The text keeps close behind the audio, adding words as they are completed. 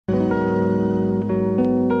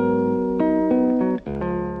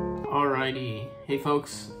Hey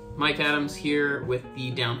folks, Mike Adams here with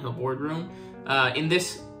the Downhill Boardroom. In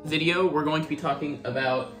this video, we're going to be talking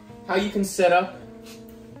about how you can set up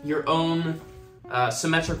your own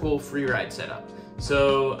symmetrical freeride setup.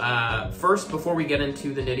 So first, before we get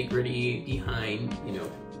into the nitty-gritty behind,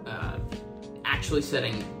 actually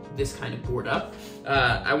setting this kind of board up,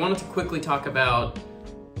 I wanted to quickly talk about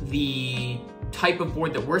the type of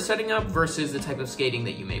board that we're setting up versus the type of skating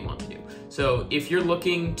that you may want to do. So if you're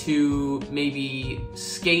looking to maybe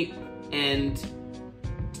skate and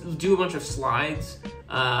do a bunch of slides,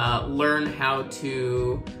 learn how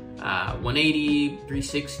to 180,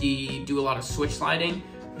 360, do a lot of switch sliding,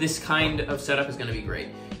 this kind of setup is going to be great.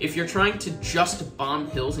 If you're trying to just bomb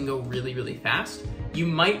hills and go really, really fast, you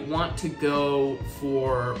might want to go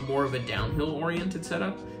for more of a downhill oriented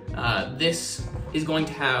setup. This is going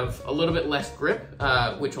to have a little bit less grip,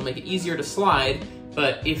 which will make it easier to slide.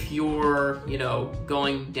 But if you're,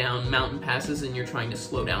 going down mountain passes and you're trying to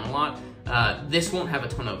slow down a lot, this won't have a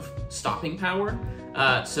ton of stopping power.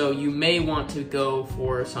 So you may want to go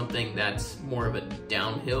for something that's more of a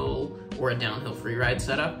downhill or a downhill freeride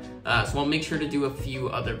setup. So I'll make sure to do a few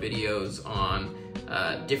other videos on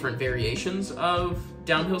different variations of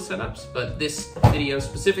downhill setups, but this video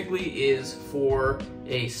specifically is for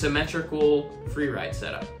a symmetrical freeride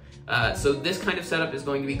setup. So this kind of setup is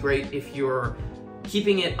going to be great if you're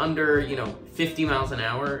keeping it under 50 miles an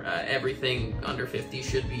hour. Everything under 50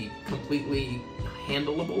 should be completely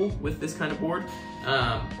handleable with this kind of board.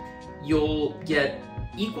 You'll get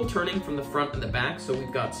equal turning from the front and the back, so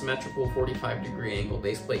we've got symmetrical 45-degree angle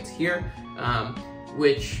base plates here,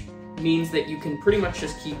 which means that you can pretty much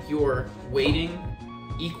just keep your weighting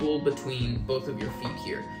equal between both of your feet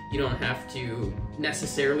here. You don't have to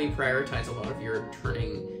necessarily prioritize a lot of your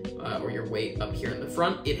turning or your weight up here in the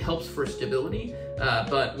front. It helps for stability,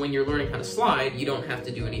 but when you're learning how to slide, you don't have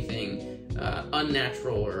to do anything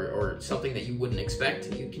unnatural or something that you wouldn't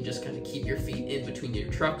expect. You can just kind of keep your feet in between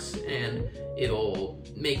your trucks and it'll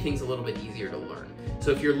make things a little bit easier to learn.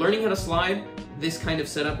 So if you're learning how to slide, this kind of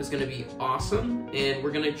setup is going to be awesome, and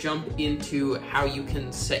we're going to jump into how you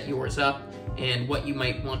can set yours up and what you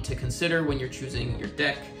might want to consider when you're choosing your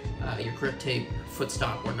deck, your grip tape, foot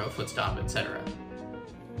stop or no foot stop, etc.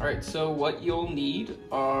 Alright, so what you'll need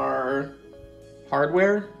are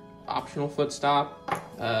hardware, optional foot stop,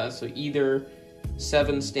 so either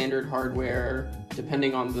 7 standard hardware,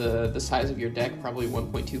 depending on the size of your deck, probably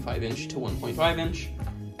 1.25 inch to 1.5 inch.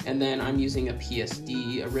 And then I'm using a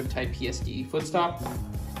PSD, a riptide PSD foot stop.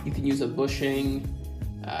 You can use a bushing,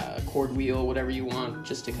 cord wheel, whatever you want,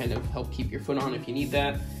 just to kind of help keep your foot on if you need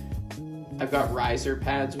that. I've got riser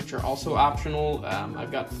pads, which are also optional.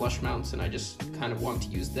 I've got flush mounts, and I just kind of want to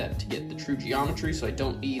use that to get the true geometry, so I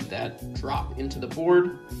don't need that drop into the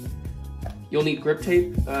board. You'll need grip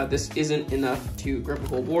tape. This isn't enough to grip a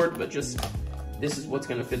whole board, but just this is what's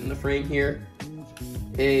going to fit in the frame here.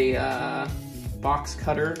 A box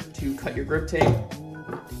cutter to cut your grip tape,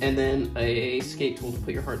 and then a skate tool to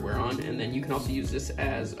put your hardware on, and then you can also use this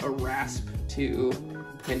as a rasp to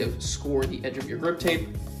kind of score the edge of your grip tape.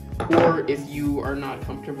 Or if you are not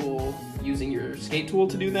comfortable using your skate tool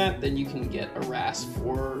to do that, then you can get a rasp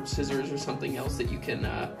or scissors or something else that you can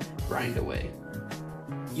grind away.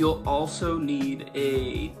 You'll also need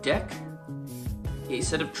a deck, a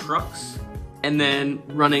set of trucks, and then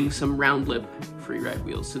running some round lip freeride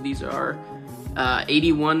wheels. So these are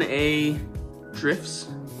 81A drifts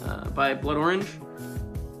by Blood Orange,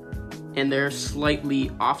 and they're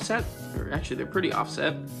slightly offset, or actually they're pretty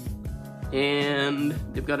offset, and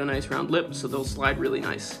they've got a nice round lip, so they'll slide really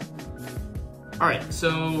nice. Alright,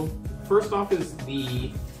 so first off is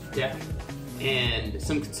the deck, and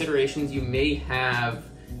some considerations you may have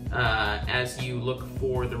as you look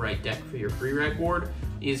for the right deck for your freeride board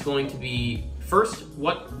is going to be, first,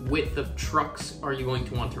 what width of trucks are you going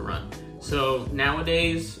to want to run? So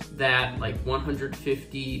nowadays, that like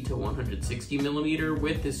 150 to 160 millimeter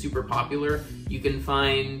width is super popular. You can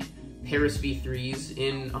find Paris V3s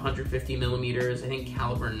in 150 millimeters. I think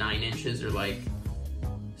caliber 9 inches are like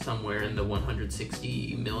somewhere in the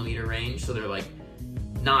 160 millimeter range. So they're like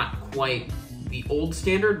not quite the old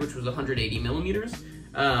standard, which was 180 millimeters.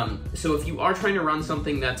 So if you are trying to run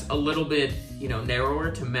something that's a little bit,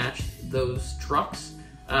 narrower to match those trucks,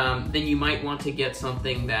 then you might want to get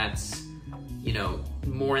something that's,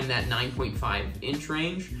 more in that 9.5 inch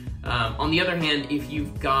range. On the other hand, if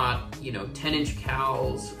you've got, 10-inch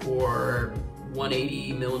cals or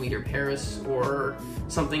 180 millimeter Paris or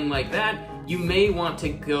something like that, you may want to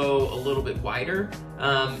go a little bit wider.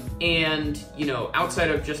 And,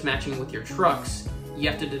 outside of just matching with your trucks, you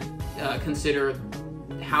have to consider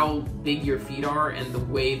how big your feet are and the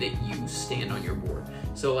way that you stand on your board.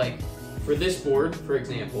 So like for this board, for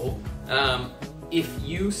example, if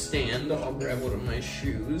you stand, I'll grab one of my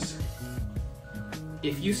shoes.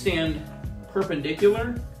 If you stand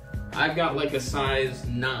perpendicular, I've got like a size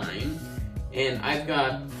 9, and I've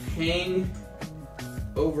got hang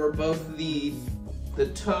over both the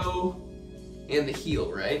toe and the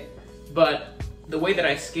heel, right? But the way that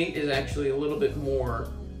I skate is actually a little bit more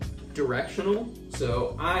directional.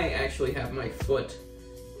 So I actually have my foot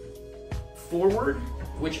forward,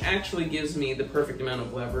 which actually gives me the perfect amount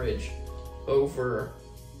of leverage over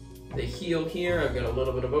the heel here. I've got a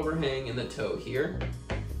little bit of overhang in the toe here.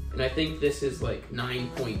 And I think this is like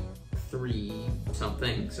 9.3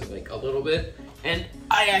 something, so like a little bit. And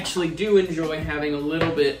I actually do enjoy having a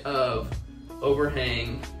little bit of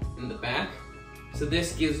overhang in the back. So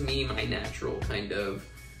this gives me my natural kind of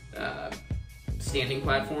standing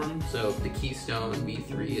platform. So the Keystone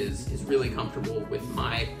V3 is really comfortable with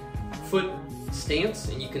my foot stance,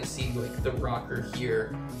 and you can see like the rocker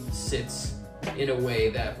here sits in a way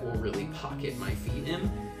that will really pocket my feet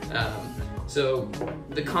in. So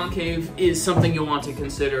the concave is something you'll want to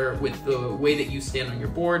consider with the way that you stand on your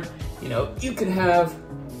board. You know, you could have,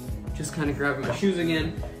 just kind of grabbing my shoes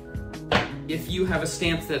again, if you have a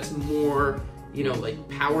stance that's more, you know, like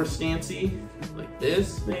power stancey, like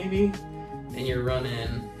this maybe, and you're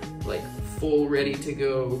running like full ready to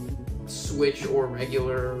go switch or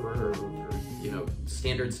regular or you know,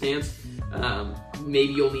 standard stance,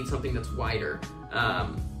 maybe you'll need something that's wider.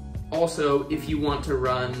 Also, if you want to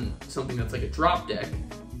run something that's like a drop deck,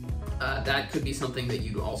 that could be something that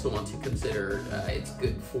you'd also want to consider. It's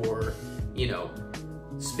good for, you know,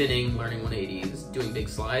 spinning, learning 180s, doing big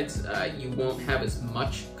slides. You won't have as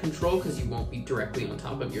much control because you won't be directly on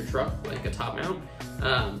top of your truck like a top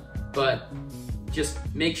mount. But just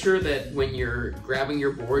make sure that when you're grabbing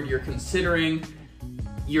your board, you're considering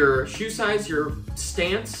your shoe size, your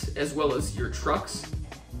stance, as well as your trucks.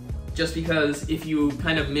 Just because if you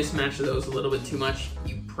kind of mismatch those a little bit too much,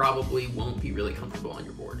 you probably won't be really comfortable on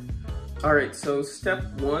your board. All right, so step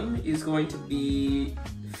 1 is going to be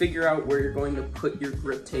figure out where you're going to put your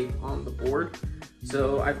grip tape on the board.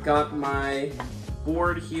 So I've got my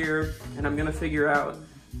board here, and I'm gonna figure out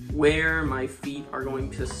where my feet are going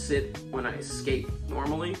to sit when I skate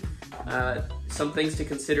normally. Some things to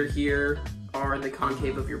consider here are the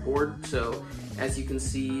concave of your board. So as you can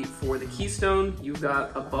see for the Keystone, you've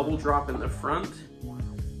got a bubble drop in the front,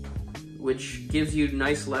 which gives you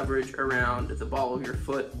nice leverage around the ball of your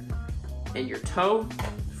foot and your toe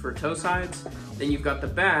for toe sides. Then you've got the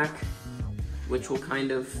back, which will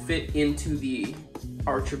kind of fit into the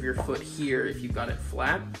arch of your foot here if you've got it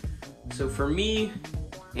flat. So for me,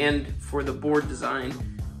 and for the board design,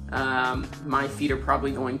 my feet are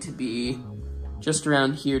probably going to be just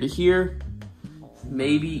around here to here,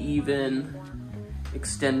 maybe even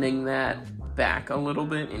extending that back a little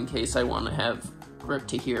bit in case I want to have grip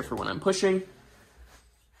to here for when I'm pushing.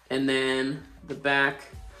 And then the back,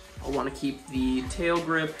 I want to keep the tail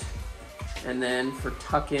gripped. And then for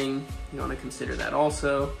tucking, you want to consider that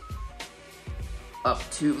also up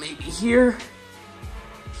to maybe here.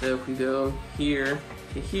 So if we go here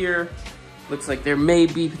to here, looks like there may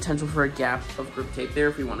be potential for a gap of grip tape there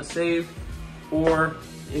if we want to save. Or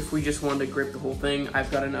if we just want to grip the whole thing, I've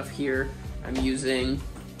got enough here. I'm using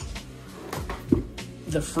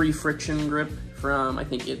the free friction grip from, I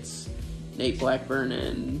think it's Nate Blackburn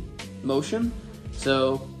and Motion.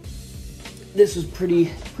 So this is pretty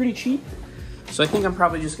cheap. So I think I'm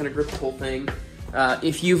probably just gonna grip the whole thing.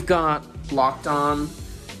 If you've got locked on,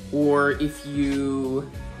 or if you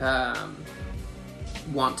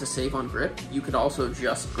want to save on grip, you could also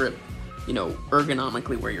just grip, you know,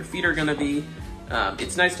 ergonomically where your feet are gonna be.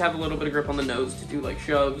 It's nice to have a little bit of grip on the nose to do like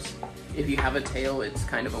shoves. If you have a tail, it's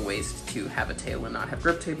kind of a waste to have a tail and not have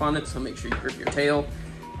grip tape on it, so make sure you grip your tail.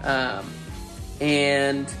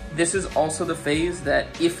 And this is also the phase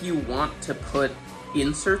that if you want to put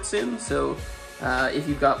inserts in, so if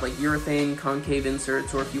you've got like urethane concave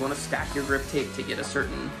inserts, or if you want to stack your grip tape to get a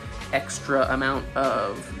certain extra amount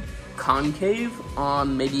of concave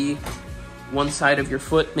on maybe one side of your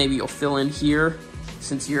foot, maybe you'll fill in here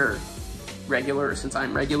since you're regular, or since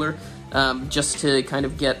I'm regular, just to kind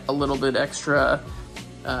of get a little bit extra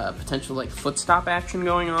potential like foot stop action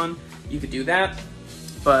going on. You could do that,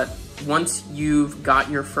 but once you've got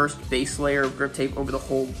your first base layer of grip tape over the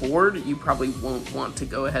whole board, you probably won't want to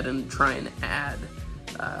go ahead and try and add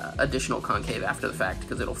additional concave after the fact,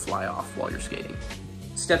 because it'll fly off while you're skating.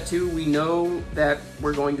 Step 2, we know that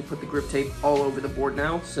we're going to put the grip tape all over the board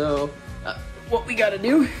now, so what we gotta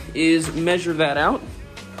do is measure that out.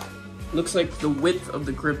 Looks like the width of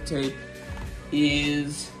the grip tape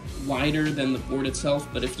is wider than the board itself,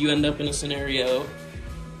 but if you end up in a scenario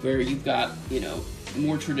where you've got, you know,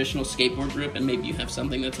 more traditional skateboard grip and maybe you have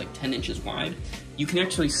something that's like 10 inches wide, you can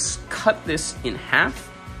actually cut this in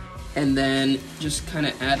half and then just kind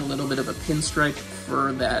of add a little bit of a pinstripe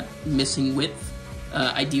for that missing width.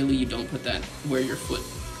 Ideally, you don't put that where your foot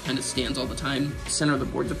kind of stands all the time. Center of the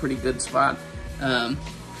board's a pretty good spot. And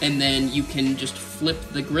then you can just flip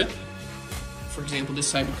the grip. For example, this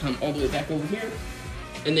side would come all the way back over here,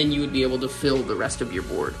 and then you would be able to fill the rest of your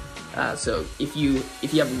board. So if you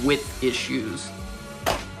have width issues,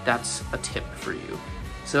 that's a tip for you.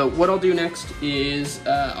 So what I'll do next is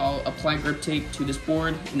I'll apply grip tape to this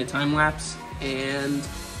board in a time lapse, and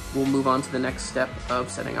we'll move on to the next step of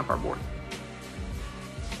setting up our board.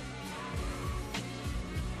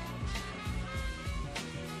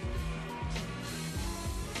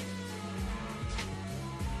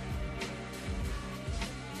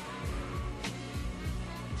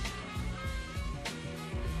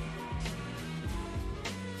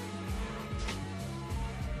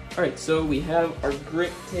 All right, so we have our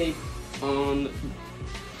grip tape on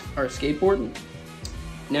our skateboard.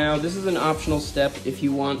 Now, this is an optional step if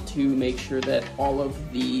you want to make sure that all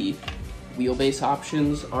of the wheelbase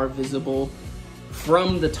options are visible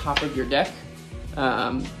from the top of your deck.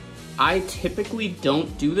 I typically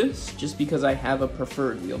don't do this just because I have a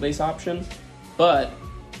preferred wheelbase option, but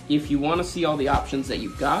if you want to see all the options that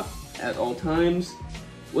you've got at all times,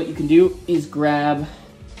 what you can do is grab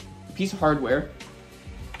a piece of hardware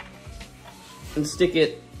and stick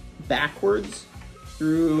it backwards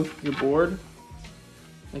through your board,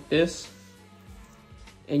 like this.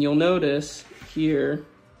 And you'll notice here,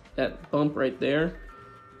 that bump right there,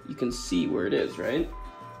 you can see where it is, right?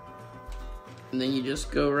 And then you just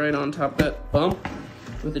go right on top of that bump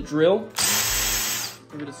with a drill,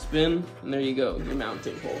 give it a spin, and there you go, your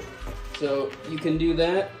mounting hole. So you can do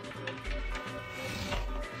that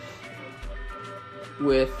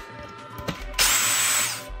with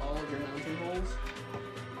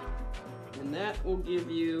that will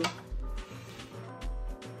give you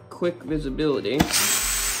quick visibility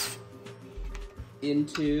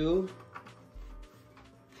into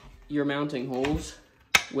your mounting holes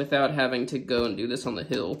without having to go and do this on the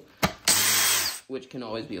hill, which can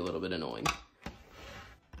always be a little bit annoying.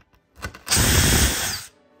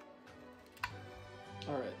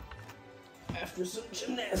 All right, after some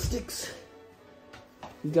gymnastics,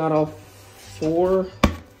 we got all 4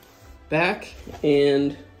 back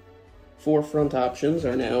and 4 front options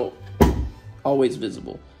are now always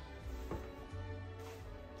visible.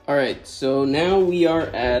 All right, so now we are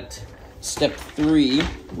at step 3,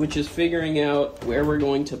 which is figuring out where we're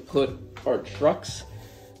going to put our trucks,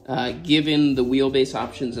 given the wheelbase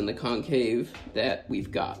options and the concave that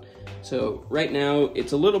we've got. So right now,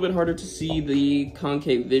 it's a little bit harder to see the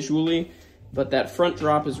concave visually, but that front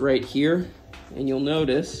drop is right here, and you'll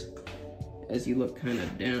notice, as you look kind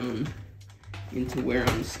of down into where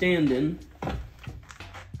I'm standing,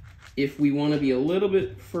 if we want to be a little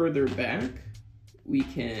bit further back, we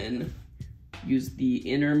can use the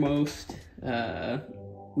innermost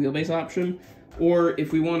wheelbase option, or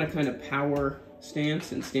if we want to kind of power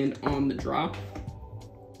stance and stand on the drop,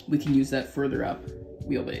 we can use that further up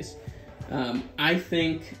wheelbase. I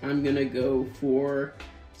think I'm gonna go for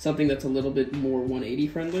something that's a little bit more 180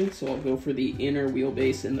 friendly, so I'll go for the inner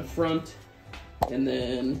wheelbase in the front, and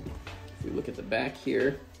then if we look at the back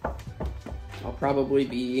here, I'll probably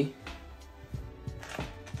be,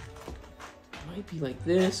 I might be like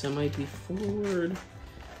this, I might be forward.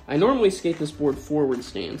 I normally skate this board forward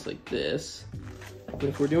stance like this, but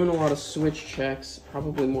if we're doing a lot of switch checks,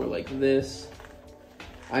 probably more like this.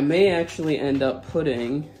 I may actually end up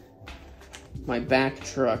putting my back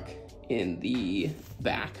truck in the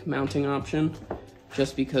back mounting option,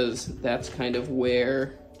 just because that's kind of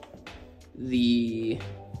where the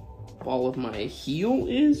ball of my heel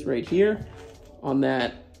is, right here on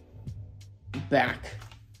that back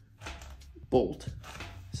bolt.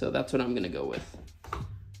 So that's what I'm gonna go with.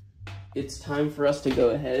 It's time for us to go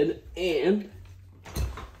ahead and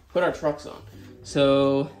put our trucks on.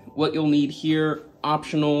 So what you'll need here,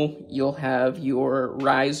 optional, you'll have your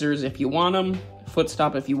risers if you want them, foot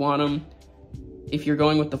stop if you want them. If you're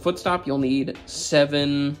going with the foot stop, you'll need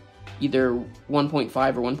 7 either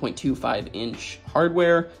 1.5 or 1.25 inch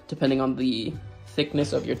hardware, depending on the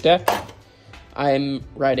thickness of your deck. I'm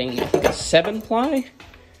riding, I think, a 7 ply,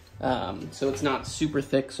 so it's not super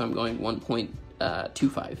thick, so I'm going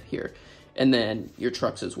 1.25 here. And then your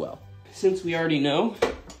trucks as well. Since we already know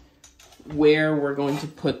where we're going to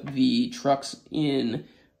put the trucks in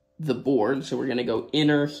the board. So we're gonna go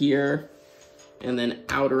inner here and then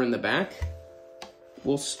outer in the back.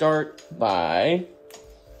 We'll start by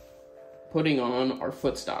putting on our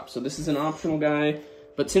foot stop. So this is an optional guy,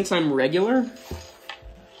 but since I'm regular,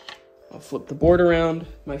 I'll flip the board around.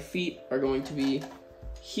 My feet are going to be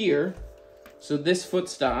here. So this foot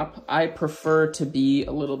stop, I prefer to be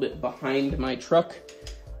a little bit behind my truck.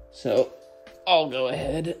 So I'll go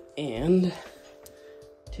ahead and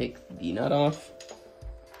take the nut off,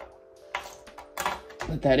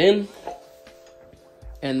 let that in,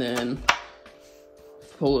 and then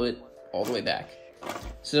pull it all the way back.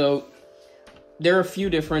 So there are a few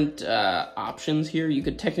different options here. You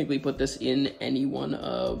could technically put this in any one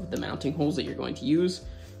of the mounting holes that you're going to use.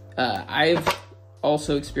 I've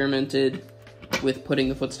also experimented with putting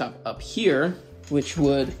the foot stop up here, which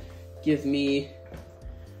would give me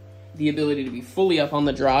the ability to be fully up on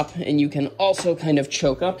the drop, and you can also kind of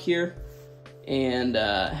choke up here and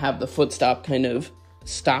have the foot stop kind of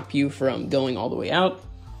stop you from going all the way out.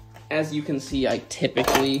 As you can see, I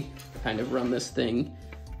typically kind of run this thing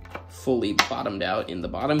fully bottomed out in the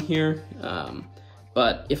bottom here,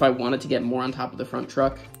 but if I wanted to get more on top of the front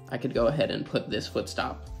truck, I could go ahead and put this foot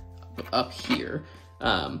stop up here.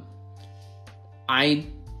 I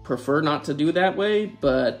prefer not to do it that way,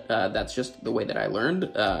 but that's just the way that I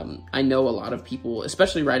learned. I know a lot of people,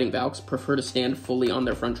 especially riding Valks, prefer to stand fully on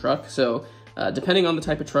their front truck. So depending on the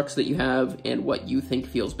type of trucks that you have and what you think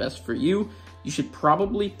feels best for you, you should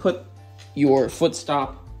probably put your foot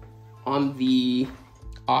stop on the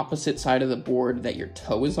opposite side of the board that your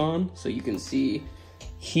toe is on. So you can see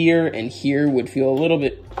here and here would feel a little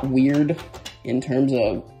bit weird in terms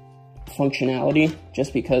of functionality,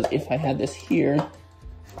 just because if I had this here,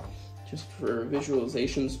 just for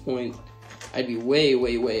visualization's point, I'd be way,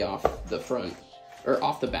 way, way off the front, or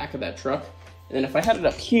off the back of that truck. And then if I had it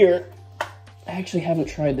up here, I actually haven't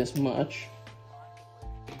tried this much,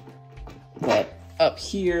 but up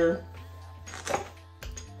here,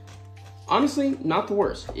 honestly, not the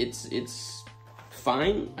worst. It's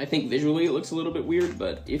fine. I think visually it looks a little bit weird,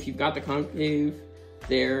 but if you've got the concave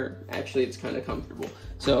there, actually it's kind of comfortable.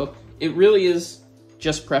 So it really is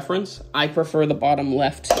just preference. I prefer the bottom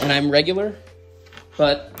left, and I'm regular,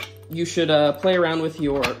 but you should play around with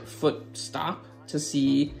your foot stop to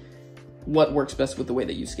see what works best with the way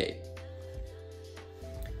that you skate.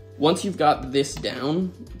 Once you've got this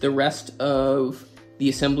down, the rest of the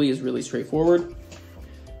assembly is really straightforward.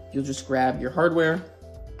 You'll just grab your hardware,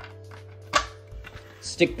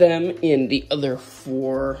 stick them in the other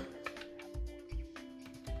 4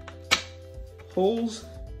 holes.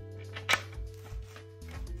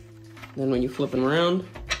 Then when you flip them around,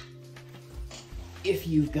 if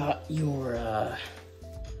you've got your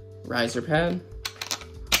riser pad,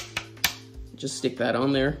 just stick that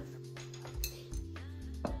on there.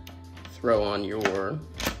 Throw on your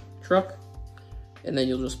truck, and then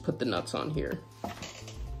you'll just put the nuts on here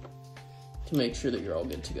to make sure that you're all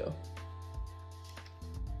good to go.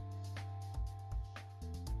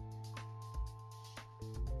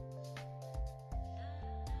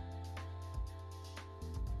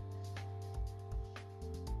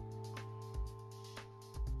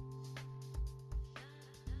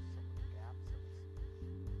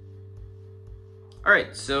 All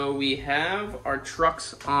right, so we have our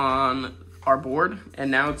trucks on our board, and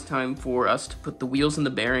now it's time for us to put the wheels and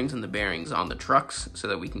the bearings on the trucks so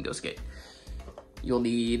that we can go skate. You'll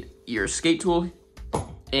need your skate tool,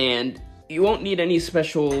 and you won't need any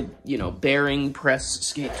special, bearing press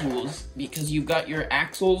skate tools because you've got your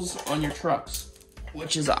axles on your trucks,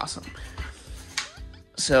 which is awesome.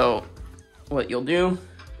 So what you'll do,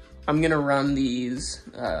 I'm gonna run these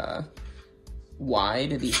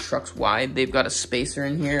these trucks wide. They've got a spacer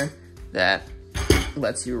in here that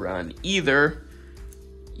lets you run either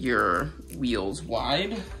your wheels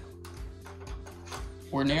wide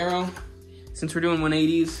or narrow. Since we're doing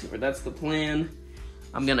 180s, or that's the plan,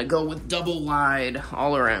 I'm gonna go with double wide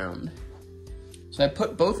all around. So I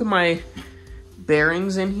put both of my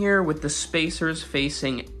bearings in here with the spacers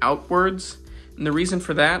facing outwards. And the reason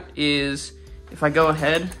for that is if I go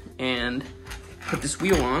ahead and put this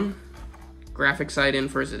wheel on, graphic side in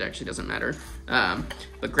first, it actually doesn't matter,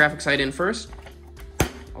 but graphic side in first,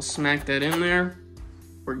 I'll smack that in there.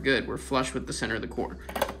 We're good, we're flush with the center of the core.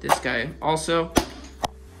 This guy also,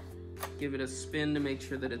 give it a spin to make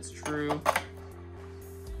sure that it's true.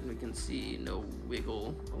 And we can see no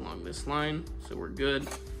wiggle along this line, so we're good.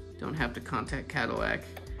 Don't have to contact Cadillac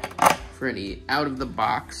for any out of the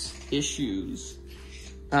box issues.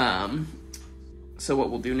 So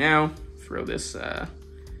what we'll do now, throw this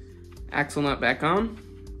axle nut back on,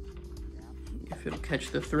 if it'll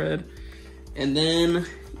catch the thread, and then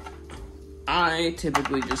I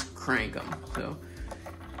typically just crank them. So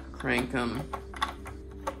crank them.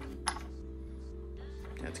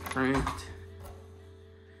 That's cranked.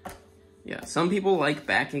 Yeah, some people like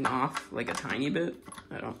backing off like a tiny bit.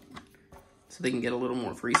 I don't, so they can get a little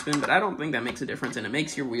more free spin, but I don't think that makes a difference, and it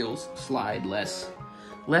makes your wheels slide less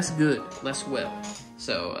good, less well.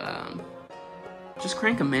 So just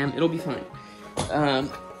crank them, man. It'll be fine.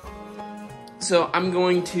 So I'm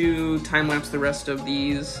going to time lapse the rest of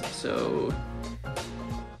these. So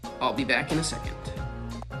I'll be back in a second.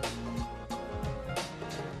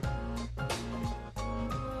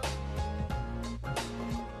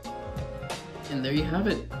 And there you have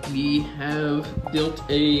it. We have built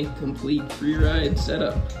a complete Freeride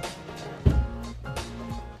setup.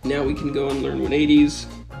 Now we can go and learn 180s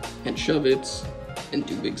and shove it's and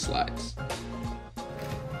do big slides.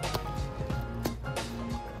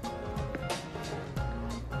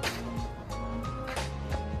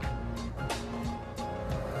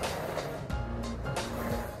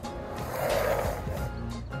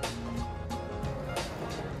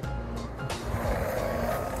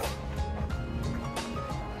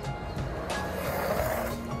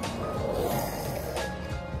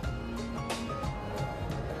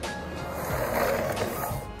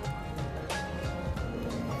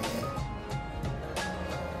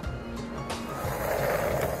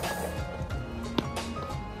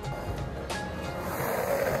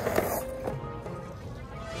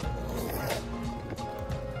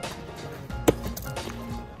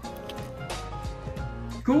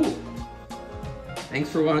 Cool. Thanks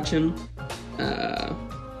for watching.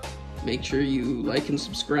 Make sure you like and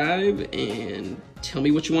subscribe and tell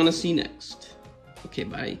me what you want to see next. Okay,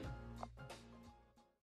 bye.